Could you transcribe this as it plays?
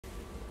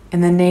In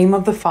the name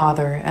of the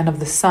Father, and of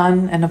the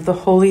Son, and of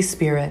the Holy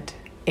Spirit.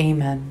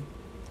 Amen.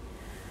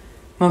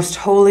 Most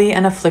holy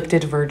and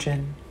afflicted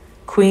Virgin,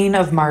 Queen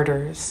of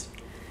Martyrs,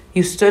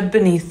 you stood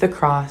beneath the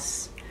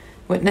cross,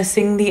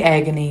 witnessing the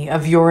agony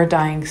of your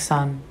dying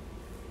Son.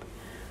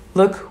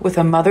 Look with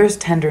a mother's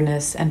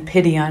tenderness and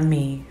pity on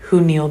me,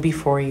 who kneel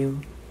before you.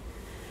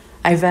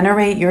 I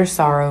venerate your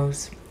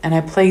sorrows, and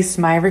I place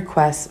my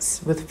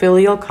requests with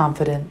filial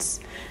confidence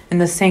in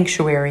the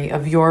sanctuary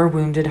of your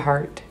wounded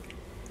heart.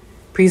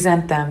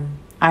 Present them,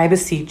 I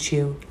beseech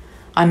you,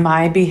 on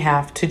my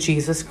behalf to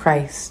Jesus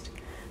Christ,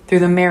 through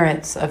the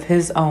merits of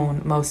his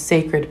own most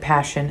sacred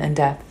passion and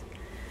death,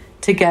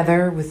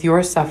 together with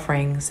your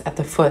sufferings at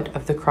the foot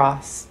of the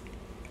cross.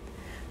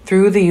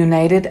 Through the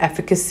united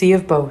efficacy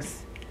of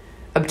both,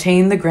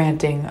 obtain the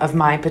granting of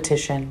my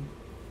petition.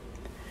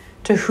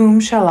 To whom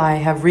shall I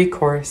have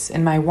recourse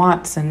in my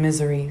wants and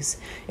miseries,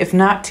 if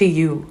not to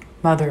you,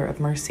 Mother of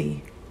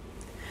Mercy?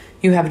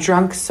 You have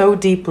drunk so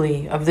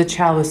deeply of the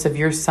chalice of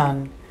your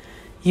Son,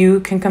 you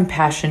can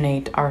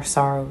compassionate our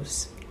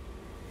sorrows.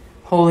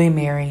 Holy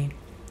Mary,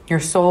 your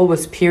soul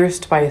was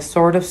pierced by a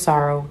sword of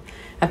sorrow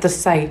at the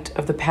sight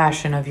of the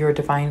passion of your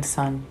divine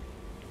Son.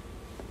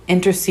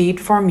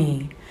 Intercede for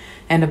me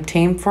and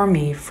obtain for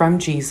me from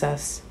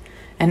Jesus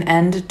an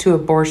end to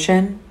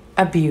abortion,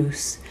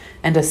 abuse,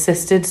 and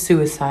assisted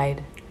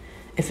suicide,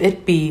 if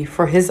it be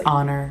for his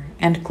honor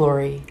and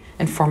glory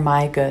and for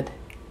my good.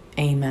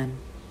 Amen.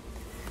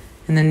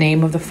 In the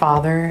name of the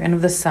Father, and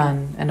of the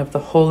Son, and of the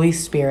Holy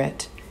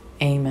Spirit.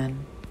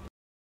 Amen.